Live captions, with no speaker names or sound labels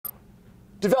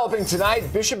Developing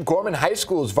tonight, Bishop Gorman High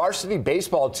School's varsity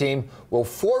baseball team will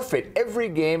forfeit every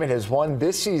game it has won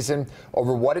this season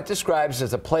over what it describes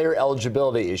as a player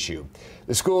eligibility issue.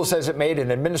 The school says it made an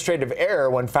administrative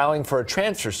error when filing for a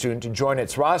transfer student to join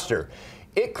its roster.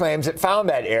 It claims it found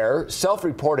that error,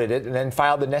 self-reported it, and then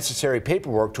filed the necessary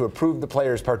paperwork to approve the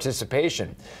player's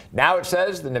participation. Now it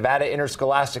says the Nevada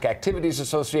Interscholastic Activities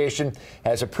Association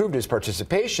has approved his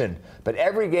participation, but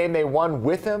every game they won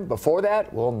with him before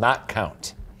that will not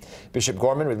count. Bishop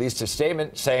Gorman released a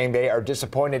statement saying they are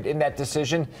disappointed in that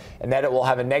decision and that it will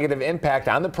have a negative impact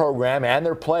on the program and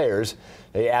their players.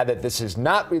 They add that this is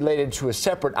not related to a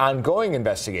separate ongoing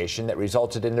investigation that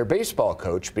resulted in their baseball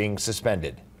coach being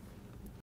suspended.